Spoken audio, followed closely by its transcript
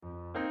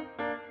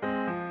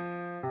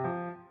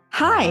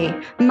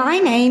Hi, my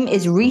name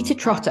is Rita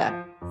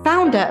Trotter,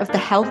 founder of the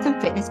Health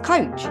and Fitness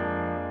Coach.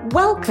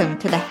 Welcome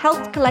to the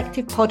Health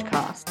Collective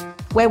podcast,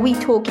 where we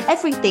talk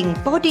everything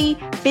body,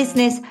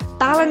 business,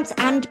 balance,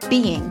 and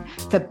being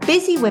for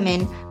busy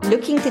women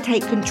looking to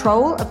take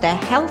control of their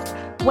health,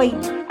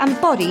 weight, and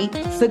body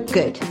for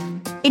good.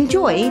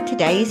 Enjoy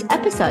today's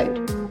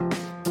episode.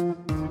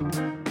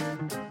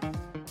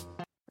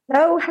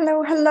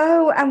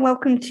 Hello, and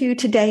welcome to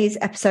today's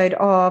episode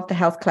of the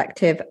Health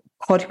Collective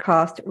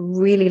podcast.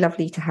 Really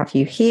lovely to have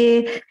you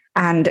here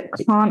and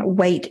can't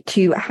wait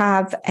to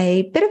have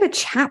a bit of a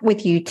chat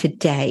with you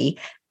today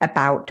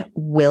about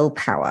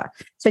willpower.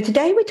 So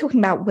today we're talking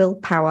about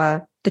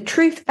willpower, the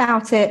truth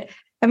about it,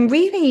 and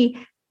really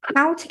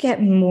how to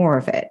get more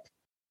of it.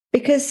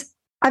 Because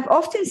I've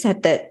often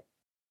said that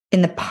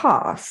in the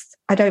past,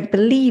 I don't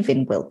believe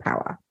in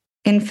willpower.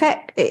 In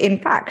fact,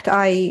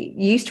 I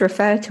used to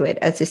refer to it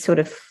as this sort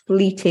of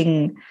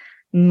fleeting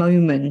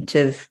moment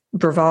of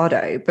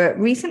bravado. But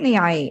recently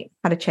I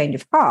had a change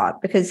of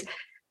heart because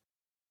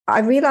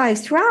I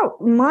realized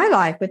throughout my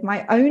life with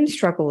my own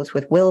struggles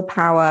with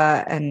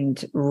willpower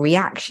and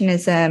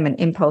reactionism and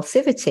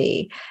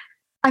impulsivity,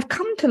 I've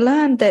come to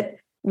learn that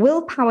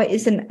willpower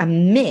isn't a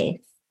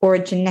myth or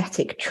a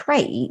genetic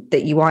trait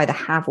that you either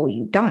have or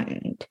you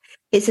don't.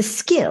 It's a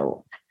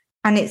skill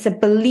and it's a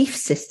belief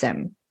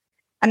system.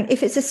 And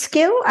if it's a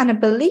skill and a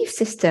belief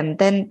system,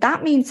 then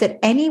that means that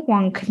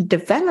anyone can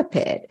develop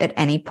it at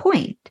any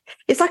point.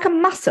 It's like a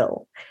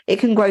muscle. It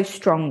can grow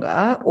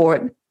stronger or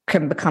it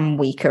can become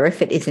weaker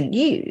if it isn't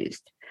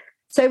used.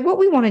 So what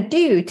we want to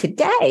do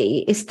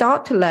today is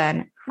start to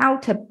learn how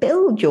to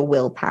build your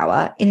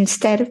willpower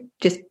instead of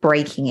just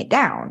breaking it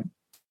down.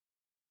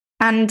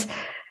 And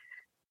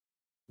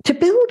to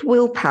build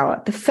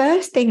willpower, the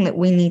first thing that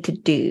we need to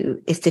do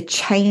is to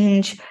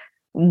change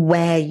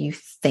where you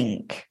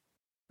think.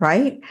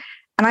 Right?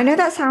 And I know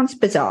that sounds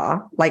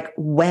bizarre, like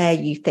where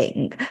you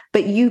think,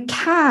 but you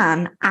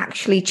can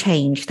actually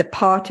change the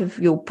part of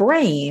your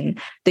brain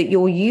that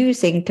you're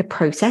using to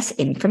process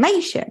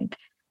information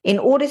in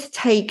order to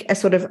take a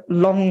sort of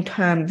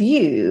long-term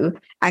view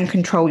and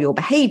control your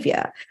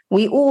behavior.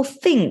 We all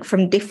think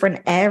from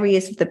different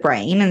areas of the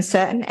brain, and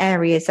certain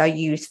areas are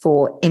used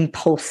for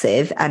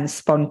impulsive and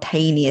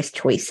spontaneous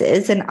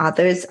choices, and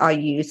others are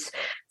used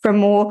for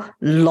more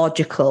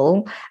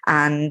logical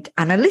and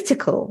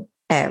analytical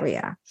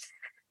area.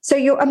 So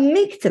your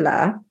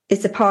amygdala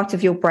is the part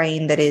of your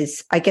brain that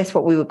is, I guess,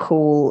 what we would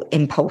call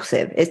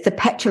impulsive. It's the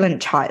petulant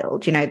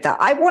child, that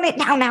I want it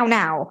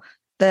now.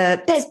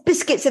 There's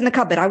biscuits in the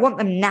cupboard. I want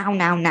them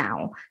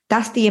now.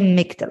 That's the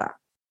amygdala.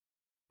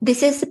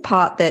 This is the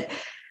part that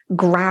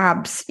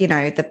grabs,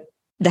 the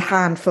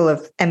handful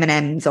of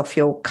M&Ms off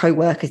your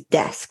co-worker's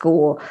desk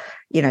or,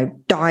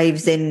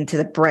 dives into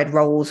the bread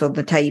rolls on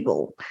the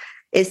table.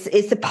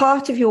 It's the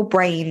part of your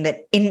brain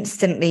that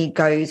instantly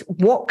goes,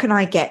 what can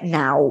I get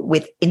now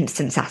with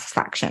instant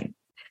satisfaction?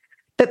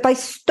 But by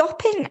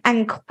stopping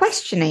and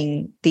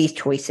questioning these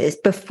choices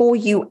before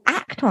you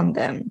act on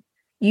them,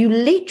 you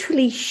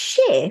literally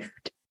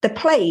shift the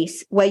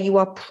place where you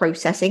are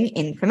processing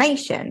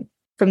information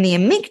from the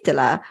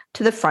amygdala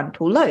to the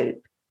frontal lobe.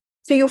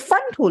 So your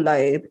frontal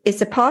lobe is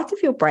the part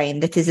of your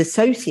brain that is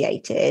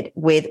associated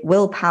with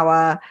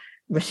willpower,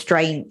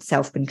 restraint,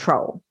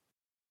 self-control.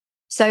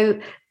 So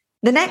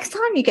the next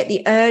time you get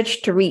the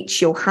urge to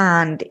reach your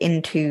hand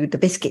into the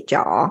biscuit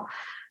jar,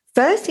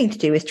 first thing to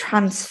do is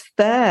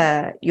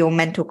transfer your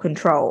mental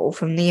control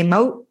from the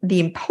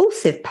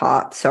impulsive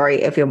part,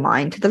 of your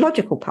mind to the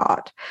logical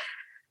part.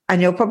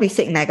 And you're probably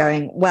sitting there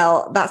going,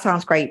 well, that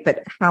sounds great,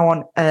 but how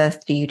on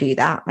earth do you do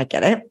that? I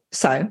get it.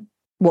 So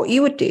what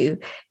you would do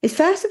is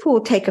first of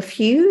all, take a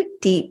few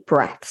deep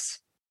breaths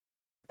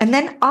and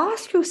then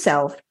ask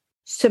yourself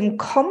some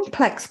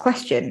complex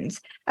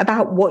questions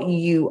about what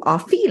you are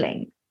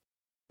feeling.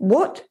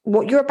 What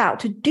you're about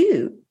to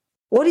do,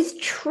 what is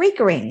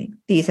triggering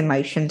these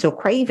emotions or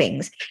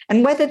cravings,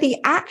 and whether the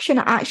action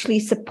actually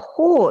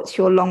supports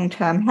your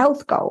long-term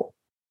health goal.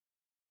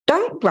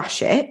 Don't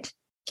rush it.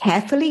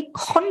 Carefully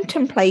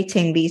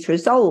contemplating these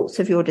results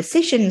of your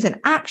decisions and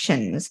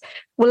actions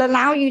will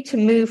allow you to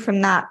move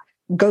from that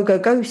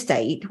go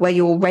state where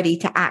you're ready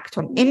to act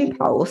on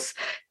impulse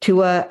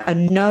to a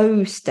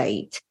no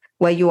state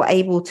where you're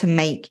able to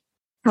make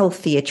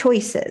healthier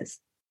choices.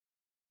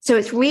 So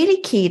it's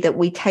really key that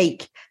we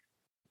take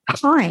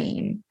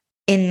time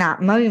in that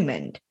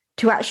moment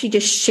to actually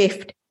just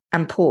shift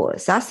and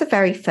pause. That's the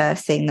very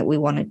first thing that we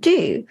want to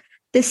do.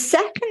 The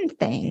second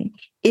thing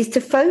is to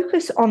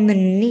focus on the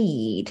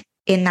need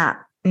in that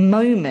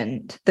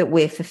moment that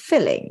we're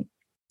fulfilling.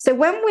 So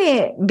when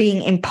we're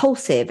being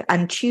impulsive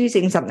and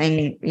choosing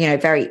something,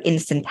 very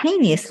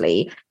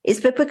instantaneously,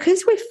 it's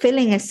because we're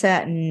filling a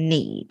certain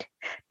need.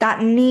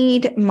 That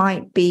need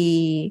might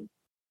be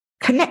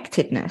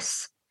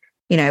connectedness.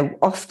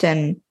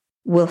 Often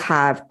we'll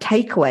have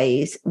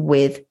takeaways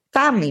with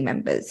family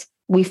members.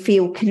 We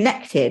feel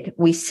connected.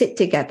 We sit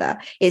together.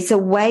 It's a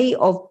way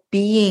of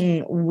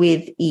being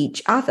with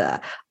each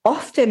other.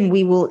 Often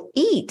we will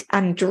eat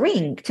and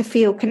drink to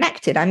feel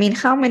connected. I mean,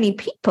 how many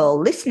people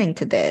listening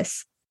to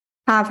this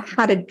have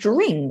had a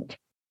drink,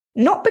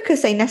 not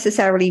because they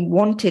necessarily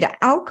wanted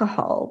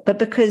alcohol, but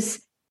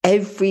because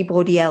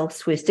everybody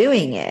else was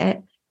doing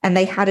it and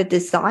they had a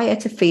desire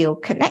to feel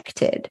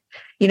connected.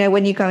 You know,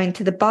 when you go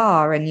into the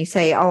bar and you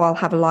say, oh, I'll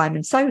have a lime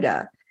and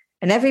soda,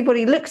 and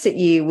everybody looks at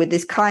you with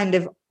this kind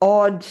of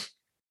odd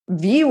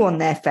view on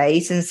their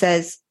face and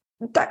says,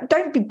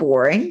 don't be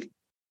boring.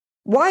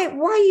 Why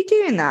are you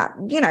doing that?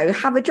 You know,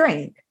 have a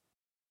drink.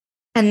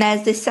 And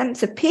there's this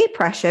sense of peer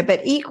pressure,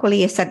 but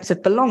equally a sense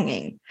of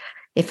belonging.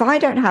 If I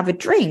don't have a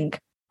drink,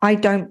 I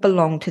don't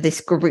belong to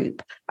this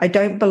group. I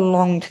don't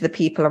belong to the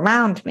people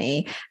around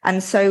me.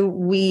 And so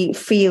we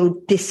feel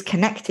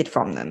disconnected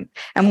from them.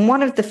 And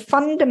one of the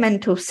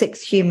fundamental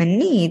 6 human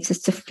needs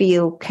is to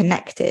feel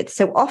connected.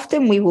 So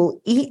often we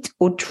will eat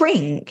or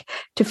drink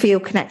to feel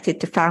connected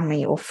to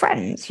family or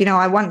friends. You know,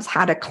 I once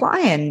had a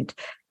client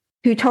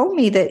who told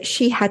me that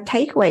she had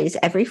takeaways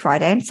every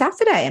Friday and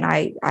Saturday. And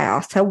I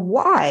asked her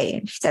why.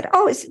 And she said,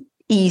 oh, it's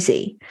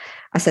easy.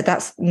 I said,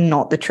 that's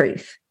not the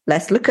truth.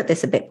 Let's look at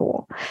this a bit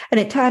more. And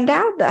it turned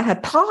out that her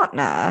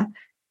partner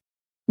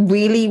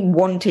really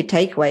wanted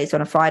takeaways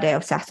on a Friday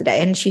or Saturday.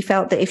 And she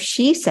felt that if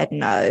she said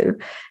no,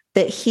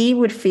 that he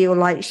would feel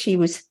like she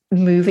was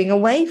moving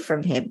away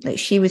from him, that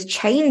she was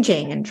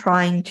changing and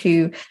trying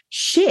to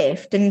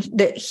shift, and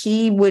that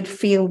he would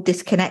feel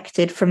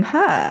disconnected from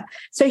her.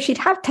 So she'd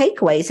have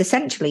takeaways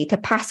essentially to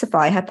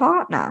pacify her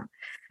partner.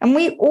 And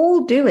we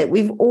all do it.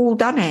 We've all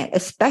done it,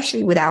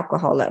 especially with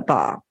alcohol at a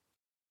bar.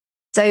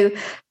 So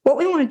what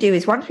we want to do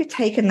is, once we've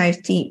taken those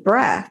deep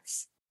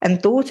breaths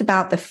and thought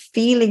about the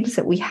feelings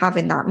that we have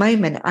in that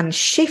moment and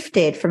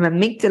shifted from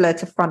amygdala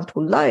to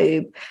frontal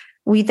lobe,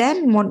 we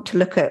then want to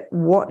look at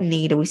what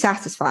need are we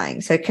satisfying.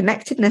 So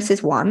connectedness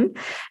is one.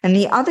 And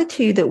the other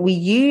two that we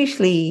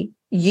usually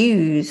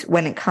use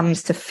when it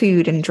comes to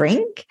food and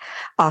drink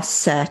are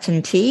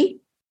certainty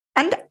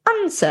and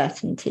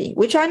uncertainty,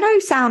 which I know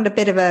sound a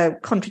bit of a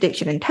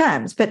contradiction in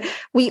terms, but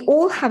we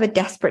all have a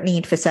desperate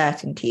need for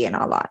certainty in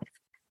our life.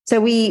 So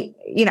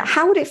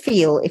how would it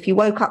feel if you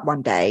woke up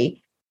one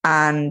day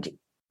and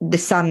the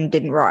sun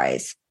didn't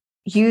rise?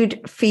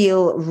 You'd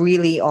feel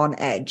really on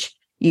edge.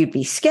 You'd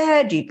be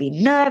scared, you'd be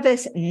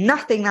nervous,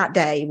 nothing that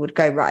day would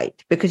go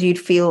right because you'd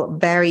feel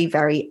very,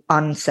 very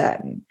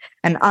uncertain.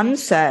 And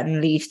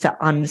uncertain leads to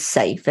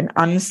unsafe, and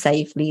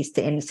unsafe leads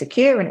to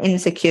insecure, and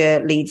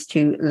insecure leads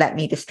to let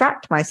me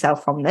distract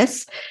myself from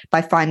this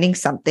by finding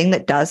something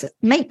that does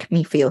make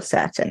me feel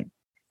certain.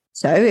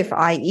 So if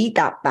I eat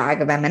that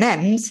bag of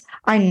M&Ms,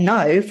 I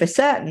know for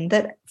certain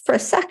that for a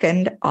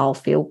second, I'll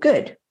feel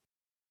good.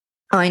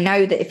 I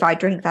know that if I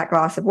drink that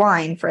glass of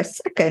wine for a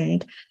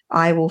second,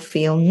 I will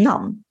feel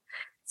numb.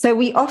 So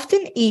we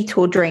often eat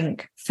or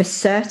drink for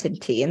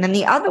certainty. And then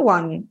the other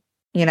one,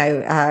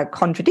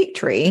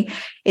 contradictory,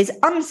 is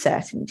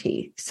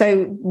uncertainty.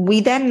 So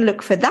we then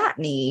look for that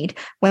need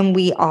when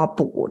we are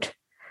bored.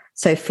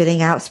 So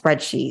filling out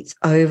spreadsheets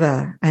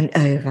over and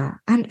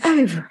over and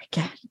over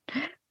again.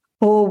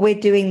 Or we're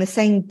doing the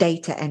same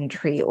data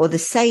entry or the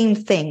same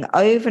thing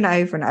over and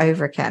over and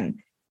over again.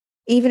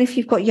 Even if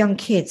you've got young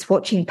kids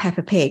watching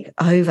Peppa Pig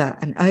over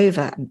and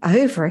over and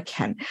over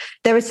again,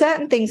 there are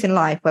certain things in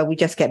life where we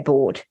just get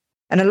bored.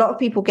 And a lot of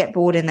people get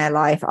bored in their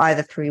life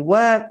either through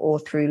work or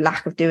through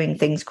lack of doing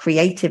things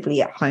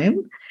creatively at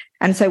home.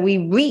 And so we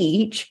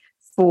reach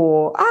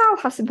for, I'll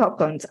have some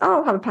popcorns,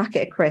 I'll have a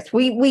packet of crisps.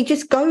 We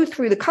just go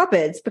through the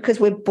cupboards because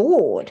we're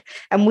bored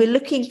and we're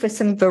looking for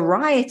some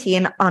variety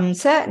and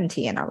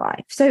uncertainty in our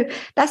life. So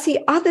that's the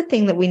other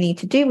thing that we need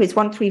to do is,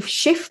 once we've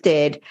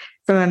shifted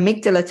from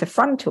amygdala to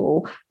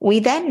frontal, we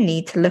then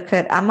need to look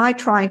at, am I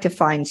trying to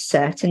find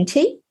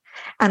certainty?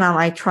 And am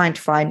I trying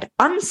to find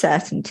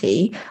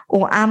uncertainty?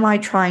 Or am I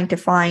trying to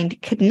find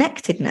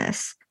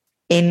connectedness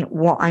in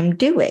what I'm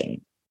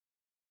doing?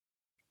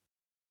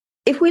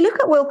 If we look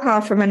at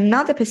willpower from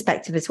another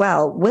perspective as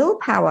well,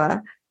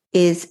 willpower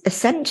is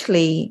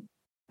essentially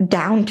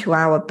down to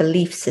our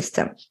belief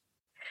system.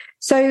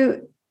 So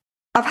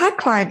I've had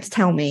clients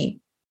tell me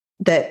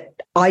that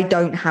I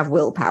don't have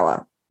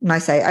willpower. And I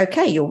say,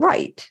 okay, you're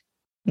right.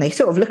 And they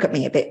sort of look at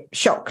me a bit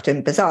shocked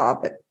and bizarre,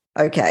 but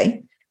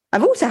okay.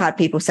 I've also had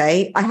people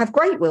say, I have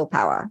great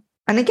willpower.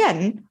 And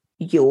again,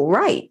 you're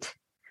right.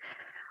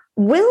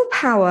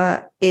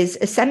 Willpower is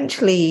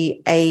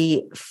essentially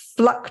a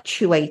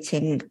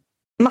fluctuating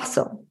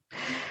muscle.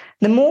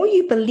 The more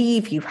you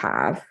believe you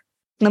have,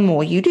 the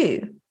more you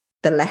do.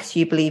 The less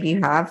you believe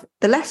you have,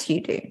 the less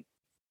you do.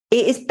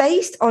 It is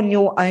based on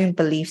your own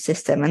belief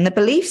system, and the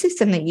belief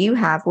system that you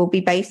have will be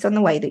based on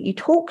the way that you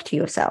talk to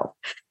yourself.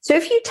 So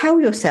if you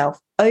tell yourself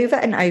over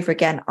and over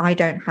again, I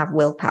don't have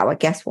willpower,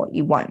 guess what?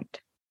 You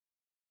won't.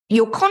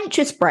 Your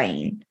conscious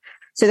brain.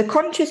 So the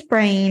conscious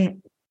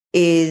brain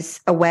is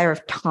aware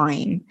of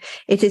time.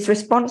 It is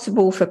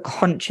responsible for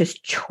conscious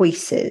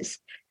choices.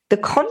 the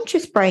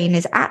conscious brain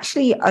is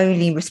actually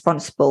only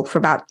responsible for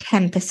about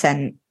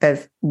 10%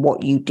 of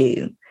what you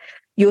do.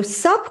 Your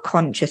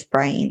subconscious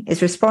brain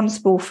is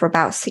responsible for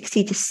about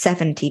 60 to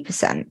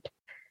 70%.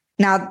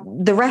 Now,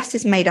 the rest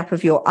is made up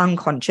of your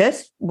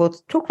unconscious. We'll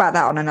talk about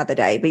that on another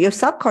day, but your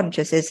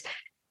subconscious is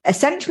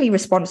essentially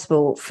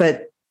responsible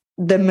for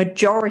the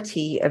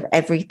majority of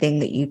everything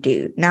that you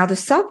do. Now, the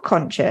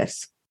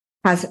subconscious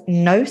has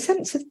no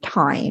sense of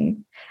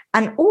time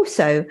and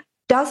also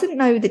doesn't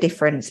know the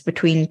difference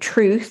between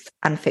truth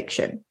and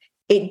fiction.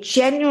 It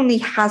genuinely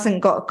hasn't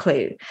got a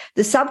clue.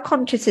 The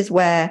subconscious is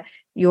where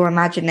your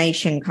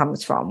imagination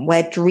comes from,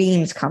 where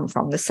dreams come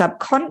from. The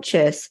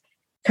subconscious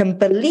can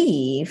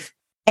believe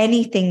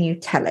anything you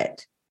tell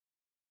it.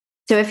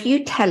 So if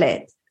you tell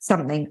it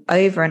something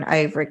over and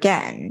over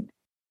again,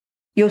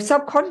 your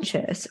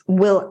subconscious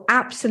will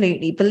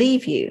absolutely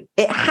believe you.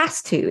 It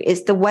has to.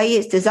 It's the way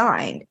it's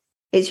designed.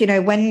 It's,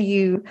 when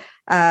you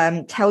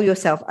tell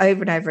yourself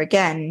over and over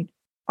again,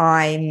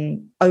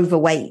 I'm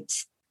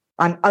overweight,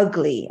 I'm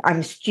ugly,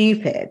 I'm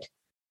stupid,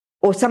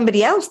 or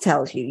somebody else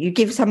tells you, you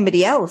give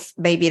somebody else,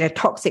 maybe in a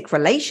toxic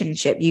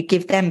relationship, you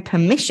give them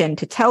permission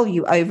to tell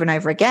you over and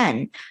over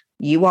again,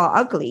 you are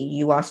ugly,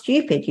 you are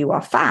stupid, you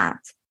are fat,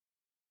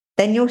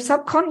 then your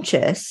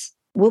subconscious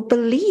will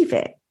believe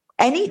it.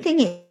 Anything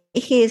it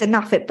hears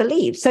enough, it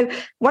believes. So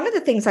one of the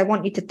things I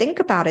want you to think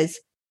about is,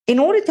 in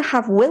order to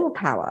have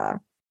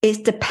willpower, it's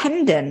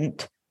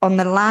dependent on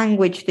the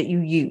language that you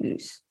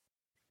use.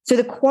 So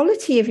the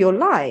quality of your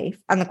life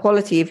and the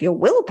quality of your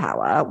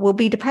willpower will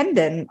be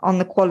dependent on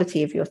the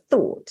quality of your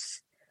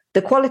thoughts,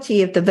 the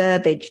quality of the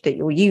verbiage that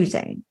you're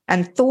using.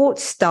 And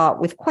thoughts start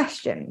with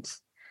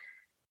questions.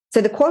 So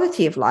the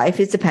quality of life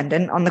is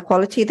dependent on the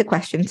quality of the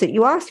questions that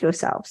you ask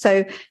yourself.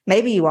 So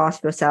maybe you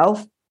ask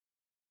yourself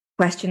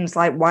questions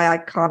like, why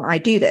can't I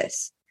do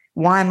this?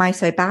 Why am I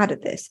so bad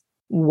at this?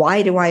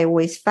 Why do I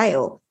always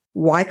fail?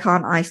 Why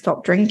can't I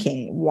stop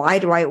drinking? Why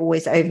do I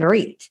always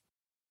overeat?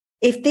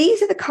 If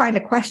these are the kind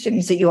of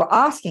questions that you're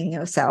asking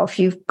yourself,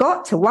 you've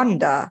got to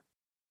wonder,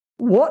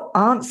 what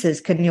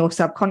answers can your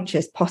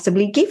subconscious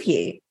possibly give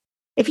you?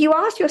 If you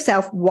ask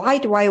yourself, why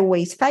do I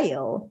always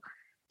fail?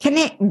 Can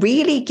it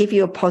really give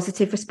you a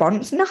positive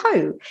response? No,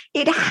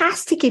 it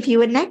has to give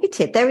you a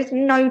negative. There is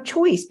no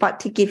choice but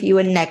to give you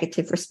a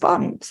negative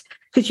response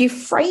because you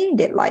framed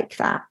it like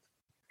that.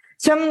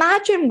 So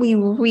imagine we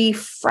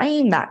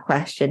reframe that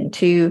question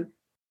to,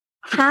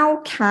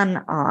 how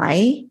can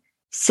I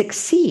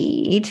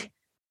succeed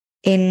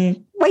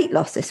in weight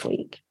loss this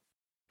week?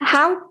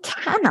 How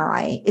can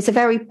I? It's a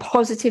very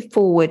positive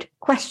forward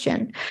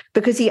question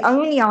because the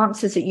only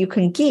answers that you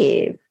can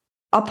give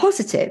are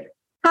positive.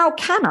 How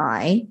can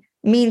I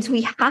means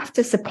we have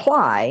to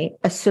supply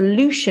a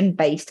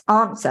solution-based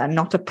answer,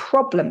 not a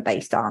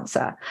problem-based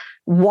answer.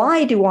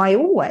 Why do I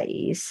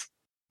always?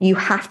 You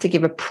have to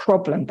give a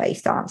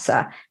problem-based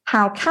answer.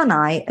 How can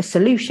I? A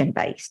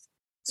solution-based.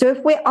 So if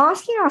we're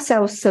asking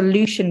ourselves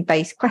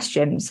solution-based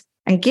questions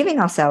and giving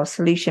ourselves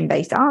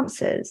solution-based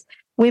answers,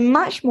 we're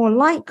much more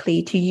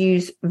likely to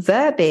use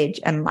verbiage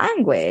and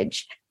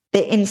language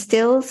that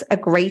instills a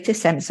greater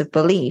sense of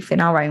belief in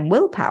our own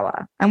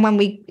willpower. And when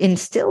we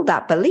instill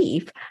that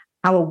belief,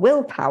 our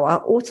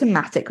willpower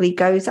automatically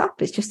goes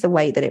up. It's just the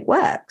way that it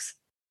works.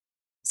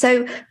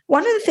 So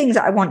one of the things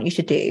that I want you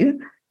to do,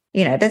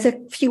 there's a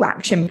few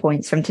action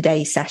points from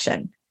today's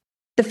session.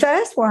 The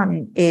first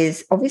one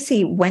is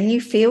obviously when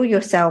you feel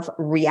yourself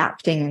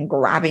reacting and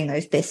grabbing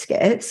those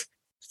biscuits,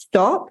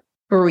 stop,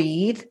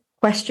 breathe,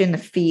 question the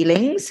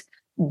feelings,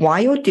 why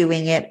you're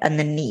doing it, and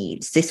the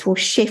needs. This will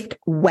shift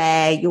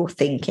where you're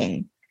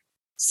thinking.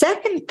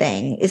 Second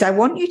thing is I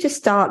want you to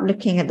start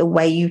looking at the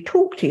way you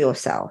talk to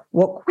yourself.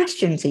 What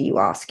questions are you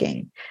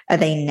asking? Are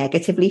they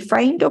negatively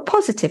framed or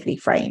positively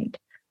framed?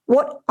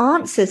 What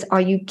answers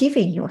are you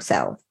giving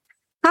yourself?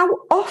 How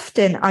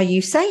often are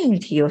you saying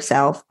to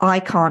yourself, I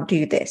can't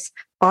do this,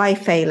 I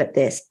fail at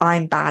this,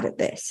 I'm bad at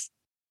this?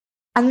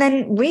 And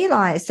then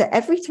realize that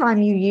every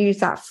time you use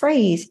that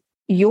phrase,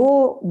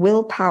 your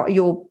willpower,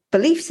 your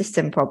belief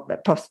system,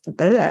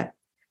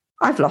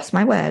 I've lost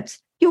my words.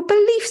 Your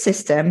belief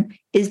system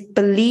is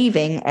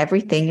believing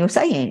everything you're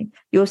saying.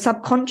 Your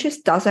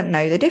subconscious doesn't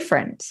know the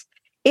difference.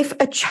 If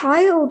a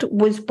child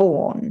was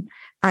born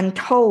and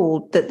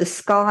told that the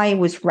sky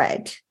was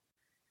red,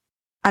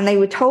 and they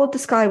were told the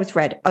sky was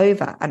red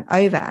over and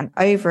over and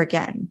over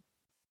again,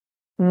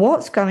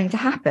 what's going to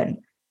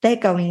happen? They're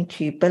going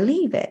to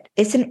believe it.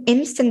 It's an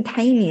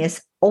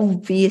instantaneous,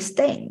 obvious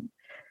thing.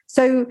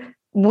 So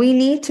we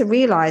need to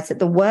realize that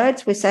the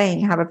words we're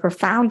saying have a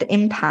profound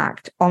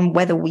impact on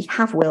whether we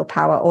have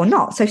willpower or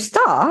not. So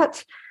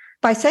start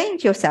by saying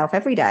to yourself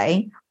every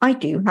day, I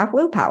do have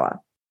willpower.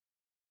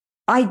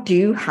 I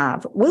do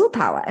have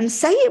willpower. And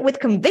say it with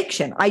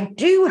conviction. I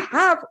do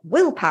have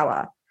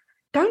willpower.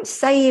 Don't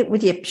say it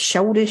with your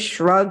shoulders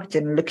shrugged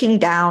and looking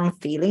down,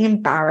 feeling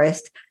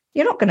embarrassed.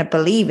 You're not going to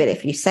believe it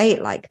if you say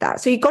it like that.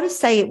 So you've got to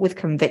say it with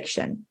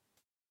conviction.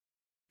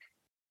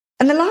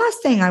 And the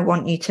last thing I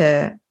want you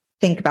to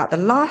think about, the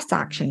last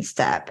action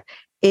step,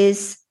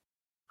 is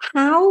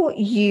how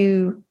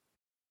you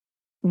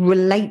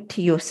relate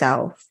to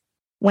yourself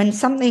when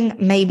something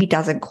maybe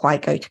doesn't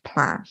quite go to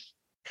plan.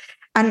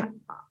 And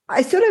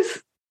I sort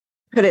of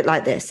put it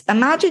like this.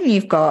 Imagine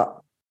you've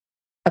got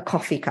a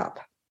coffee cup,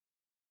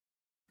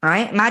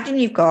 right? Imagine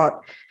you've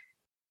got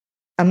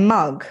a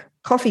mug,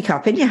 coffee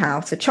cup in your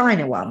house, a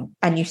china one,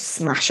 and you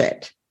smash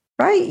it,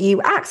 right?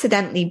 You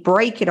accidentally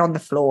break it on the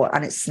floor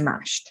and it's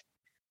smashed.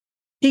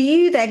 Do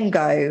you then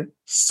go,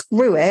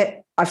 screw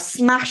it, I've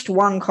smashed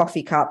one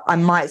coffee cup, I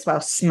might as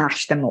well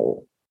smash them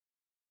all?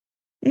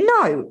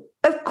 No,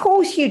 of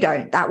course you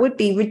don't. That would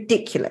be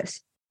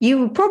ridiculous. You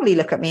would probably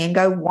look at me and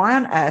go, why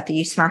on earth are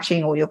you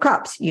smashing all your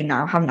cups? You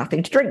now have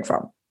nothing to drink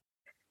from.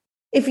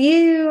 If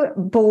you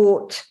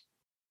bought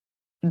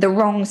the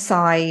wrong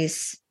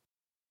size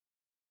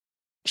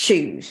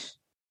shoes,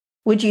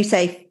 would you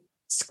say,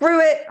 screw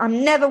it,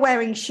 I'm never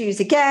wearing shoes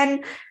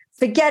again?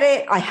 Forget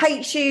it. I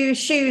hate shoes.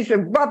 Shoes are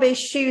rubbish.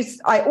 Shoes.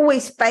 I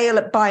always fail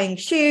at buying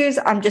shoes.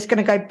 I'm just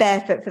going to go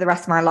barefoot for the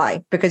rest of my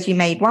life because you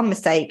made one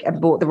mistake and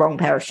bought the wrong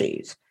pair of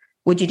shoes.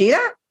 Would you do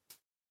that?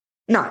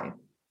 No.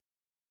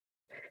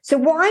 So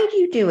why do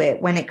you do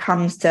it when it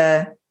comes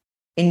to,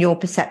 in your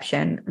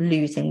perception,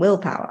 losing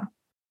willpower?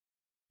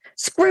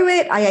 Screw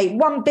it. I ate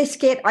one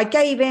biscuit. I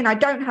gave in. I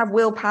don't have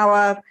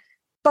willpower.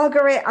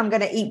 Bugger it. I'm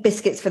going to eat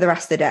biscuits for the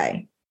rest of the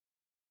day.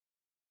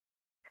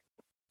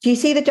 Do you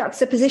see the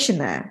juxtaposition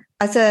there?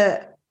 As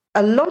a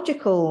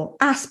logical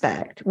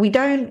aspect, we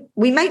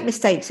make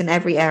mistakes in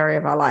every area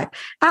of our life.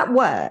 At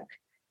work,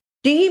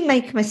 do you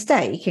make a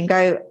mistake and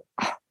go,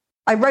 oh,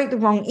 I wrote the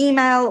wrong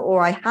email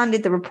or I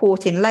handed the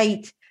report in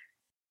late?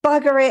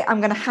 Bugger it, I'm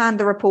going to hand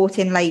the report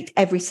in late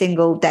every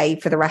single day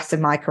for the rest of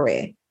my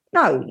career.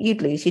 No,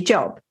 you'd lose your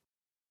job.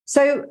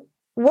 So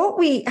what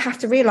we have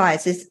to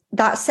realize is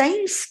that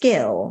same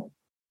skill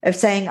of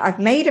saying, I've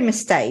made a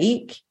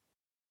mistake,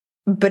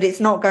 but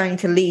it's not going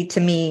to lead to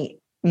me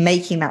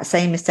making that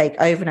same mistake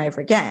over and over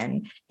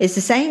again, is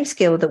the same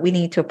skill that we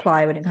need to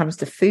apply when it comes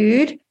to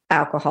food,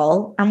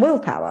 alcohol, and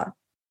willpower.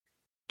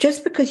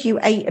 Just because you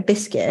ate a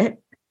biscuit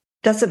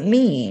doesn't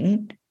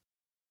mean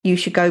you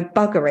should go,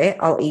 bugger it,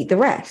 I'll eat the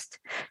rest.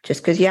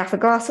 Just because you have a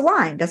glass of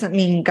wine doesn't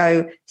mean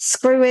go,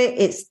 screw it,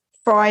 it's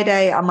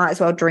Friday, I might as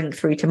well drink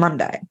through to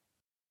Monday.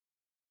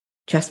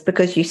 Just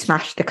because you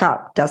smashed the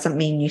cup doesn't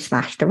mean you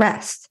smashed the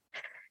rest.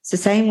 It's the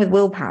same with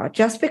willpower.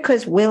 Just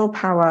because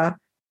willpower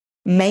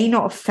may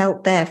not have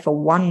felt there for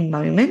one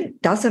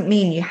moment doesn't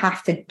mean you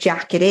have to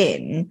jack it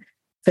in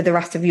for the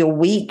rest of your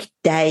week,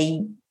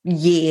 day,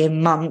 year,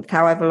 month,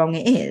 however long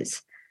it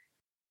is.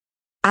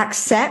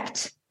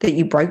 Accept that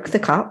you broke the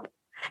cup.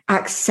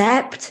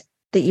 Accept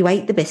that you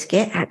ate the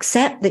biscuit.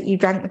 Accept that you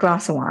drank the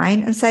glass of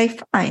wine and say,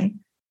 fine,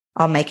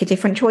 I'll make a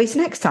different choice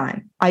next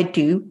time. I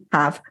do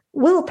have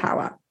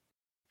willpower.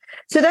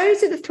 So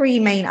those are the three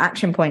main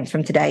action points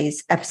from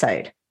today's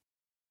episode.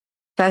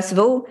 First of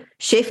all,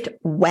 shift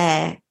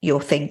where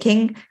you're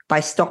thinking by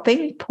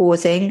stopping,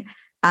 pausing,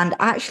 and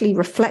actually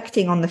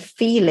reflecting on the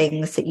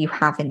feelings that you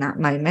have in that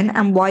moment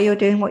and why you're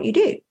doing what you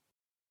do.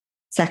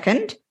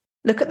 Second,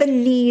 look at the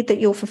need that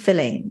you're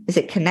fulfilling. Is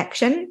it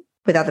connection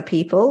with other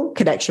people,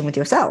 connection with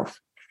yourself?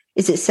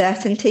 Is it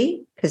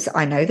certainty? Because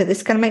I know that this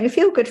is going to make me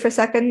feel good for a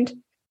second.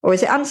 Or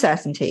is it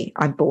uncertainty?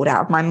 I'm bored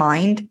out of my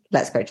mind.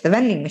 Let's go to the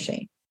vending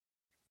machine.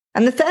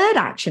 And the third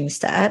action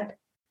step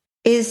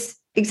is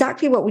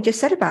exactly what we just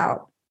said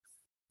about.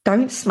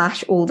 Don't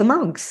smash all the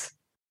mugs.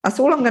 That's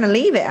all I'm going to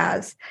leave it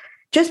as.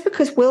 Just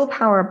because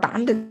willpower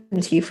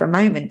abandons you for a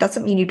moment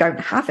doesn't mean you don't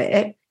have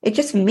it. It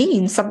just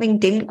means something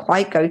didn't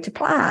quite go to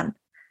plan.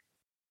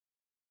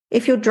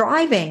 If you're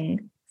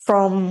driving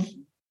from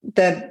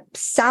the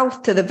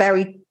south to the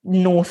very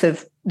north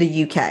of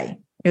the UK,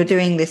 you're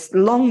doing this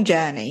long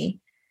journey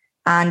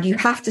and you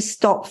have to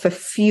stop for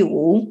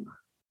fuel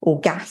or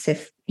gas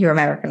if you're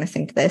American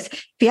listening to this.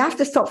 If you have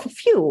to stop for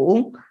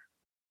fuel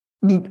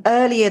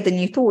earlier than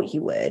you thought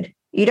you would,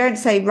 you don't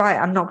say, right,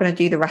 I'm not going to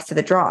do the rest of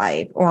the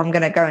drive, or I'm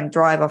going to go and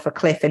drive off a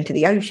cliff into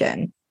the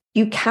ocean.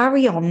 You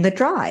carry on the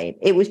drive.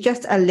 It was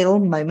just a little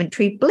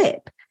momentary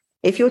blip.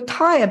 If your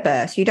tire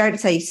bursts, you don't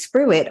say,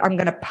 screw it, I'm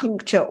going to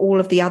puncture all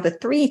of the other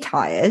 3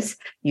 tires.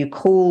 You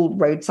call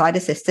roadside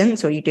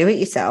assistance or you do it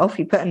yourself.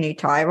 You put a new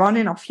tire on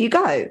and off you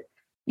go.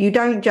 You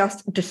don't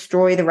just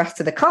destroy the rest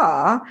of the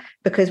car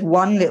because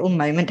one little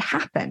moment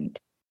happened.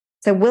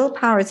 So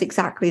willpower is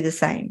exactly the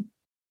same.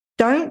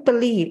 Don't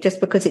believe just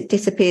because it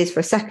disappears for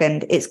a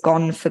second, it's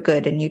gone for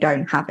good and you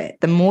don't have it.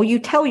 The more you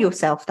tell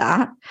yourself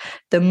that,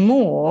 the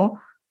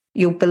more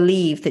you'll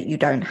believe that you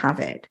don't have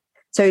it.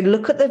 So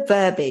look at the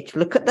verbiage,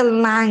 look at the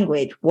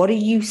language. What are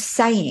you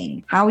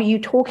saying? How are you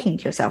talking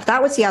to yourself?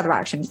 That was the other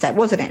action step,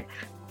 wasn't it?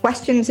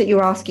 Questions that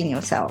you're asking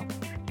yourself.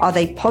 Are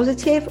they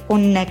positive or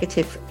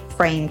negative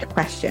framed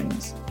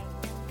questions?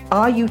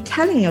 Are you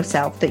telling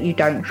yourself that you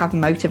don't have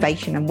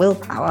motivation and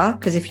willpower?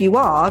 Because if you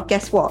are,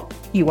 guess what?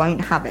 You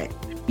won't have it.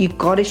 You've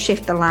got to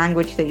shift the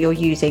language that you're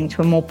using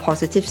to a more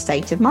positive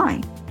state of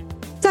mind.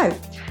 So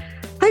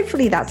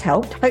hopefully that's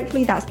helped.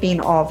 Hopefully that's been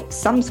of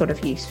some sort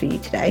of use for you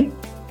today.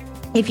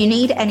 If you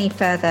need any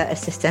further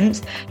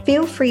assistance,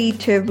 feel free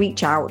to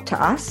reach out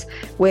to us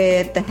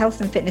with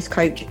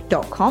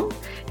thehealthandfitnesscoach.com.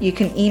 You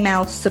can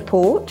email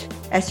support,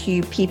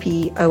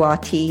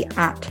 SUPPORT,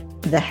 at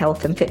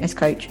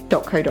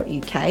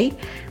thehealthandfitnesscoach.co.uk,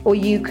 or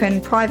you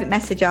can private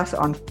message us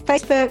on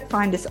Facebook,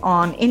 find us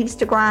on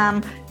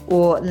Instagram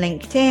or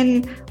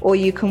LinkedIn, or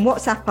you can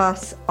WhatsApp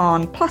us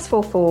on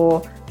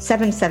 +44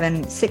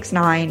 77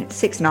 69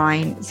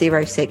 69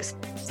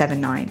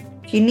 0679.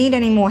 If you need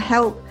any more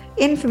help,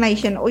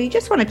 information, or you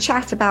just want to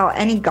chat about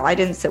any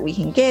guidance that we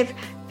can give,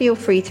 feel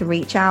free to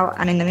reach out.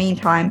 And in the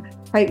meantime,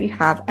 hope you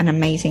have an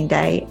amazing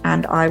day,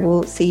 and I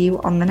will see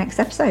you on the next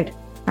episode.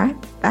 All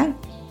right, bye.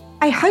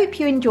 I hope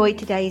you enjoyed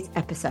today's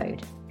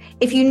episode.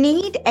 If you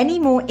need any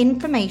more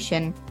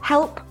information,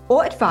 help,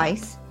 or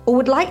advice, or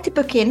would like to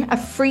book in a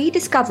free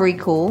discovery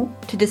call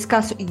to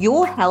discuss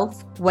your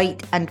health,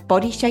 weight, and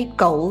body shape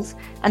goals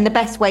and the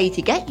best way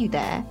to get you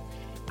there,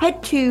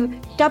 head to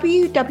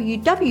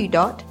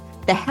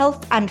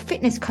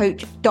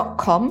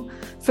www.thehealthandfitnesscoach.com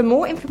for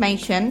more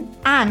information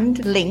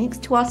and links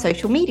to our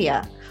social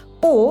media,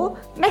 or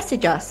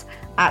message us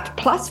at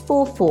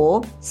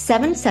 +44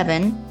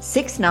 77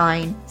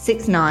 69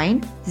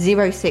 69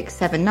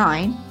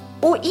 0679,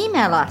 or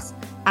email us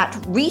at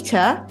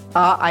Rita,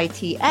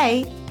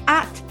 RITA,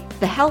 at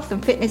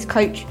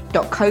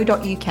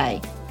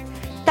thehealthandfitnesscoach.co.uk.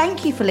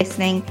 Thank you for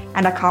listening,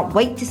 and I can't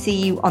wait to see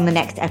you on the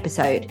next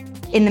episode.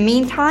 In the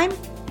meantime,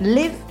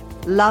 live,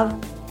 love,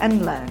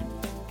 and learn.